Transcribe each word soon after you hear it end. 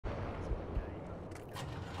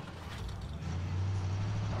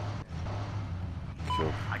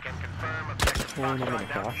so. I can confirm objective Oh, I'm Foxtrot gonna now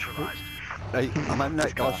crash. neutralized. Right, I'm in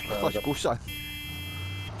Nick, let's go son.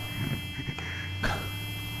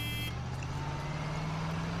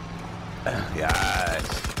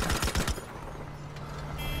 Yes.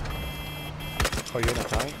 Oh, you're in a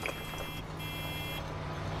tank?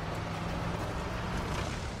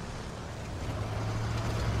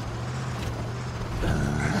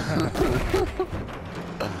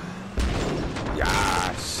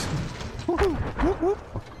 Yes.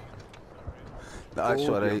 That's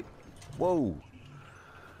alright. Whoa.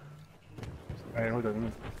 Right, hold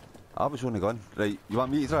on. I was only gone. Right, you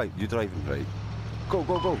want me to drive? You driving, right? Go,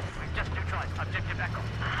 go, go. We've just neutralized objective Echo.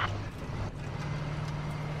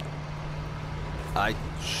 Aye,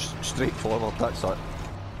 straightforward, that's it.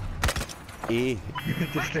 A.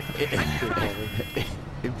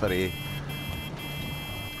 Aim for A.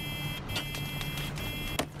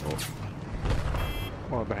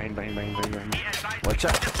 Oh, behind. Watch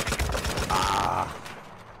it. Ah.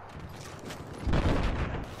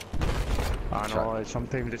 I know,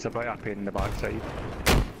 sometimes it's about a pain in the backside.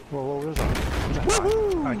 Whoa, what was that?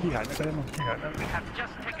 Woohoo! He had it, he had it. We have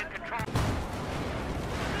just taken control.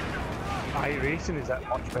 iRacing is that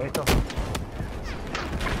much better.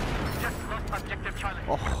 Just lost objective Charlie.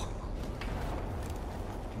 Oh.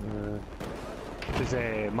 Does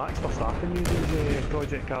Max Verstappen uses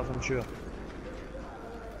project cars, I'm sure.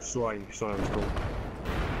 So I was told.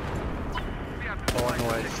 Oh no,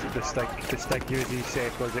 it's the stick uses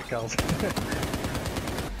project cars.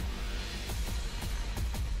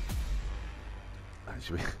 It's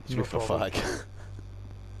with a fag.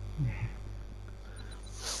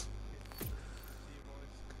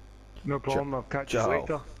 No problem, I'll catch you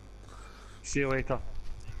later. See you later.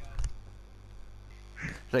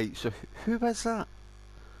 Right, so who was that?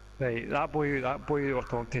 Right, that boy that we were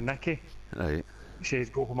talking to, Nicki. Right. He says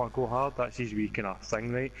go home or go hard, that's his wee kind of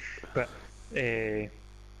thing, right? But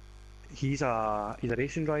he's a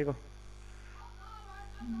racing driver.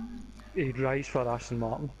 He drives for Aston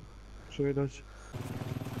Martin, so he does.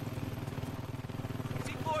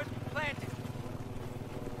 C4 planted.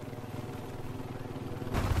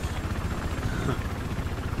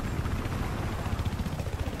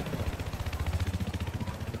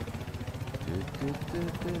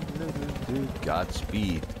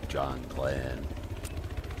 Godspeed, John Glenn.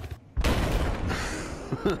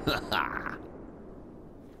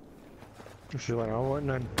 This is what I want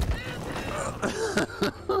then.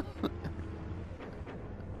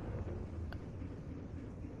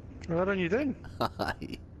 What are you doing? Hi.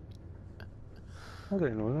 I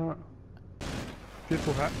didn't know that.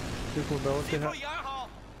 People hit. People ability hit.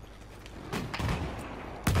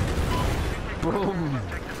 Boom.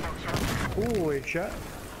 Holy shit.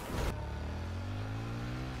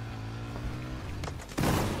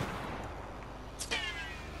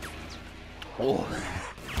 Oh.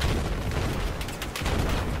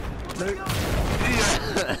 No. Yes.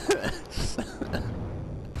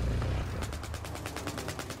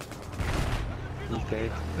 He's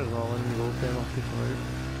dead. There's all in the road then off the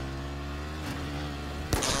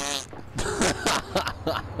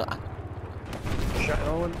out. Shit,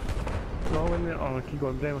 Nolan. Nolan, oh, keep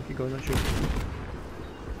going, Bremmer, keep going, that's you. We've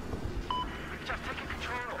just taken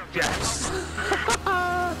control of Yes.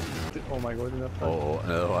 Oh my god, enough. Oh,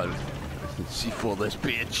 another one. C4 this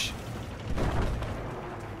bitch.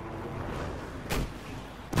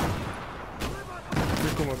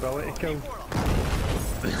 Vehicle mobility kill.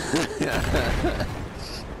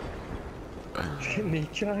 No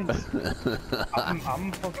chance.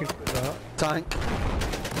 I'm fucking that. Tank.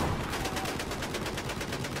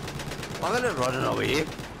 I'm gonna running away.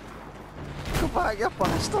 Go back, you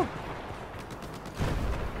bastard.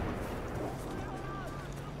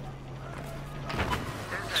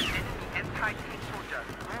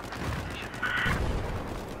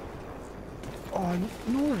 Oh,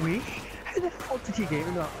 no way. How the fuck did he get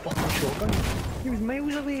in that fucking shotgun? He was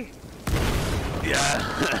miles away. Yeah.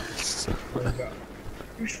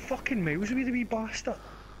 He was fucking miles away, the wee bastard.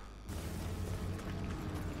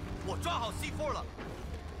 我抓好 C4 了。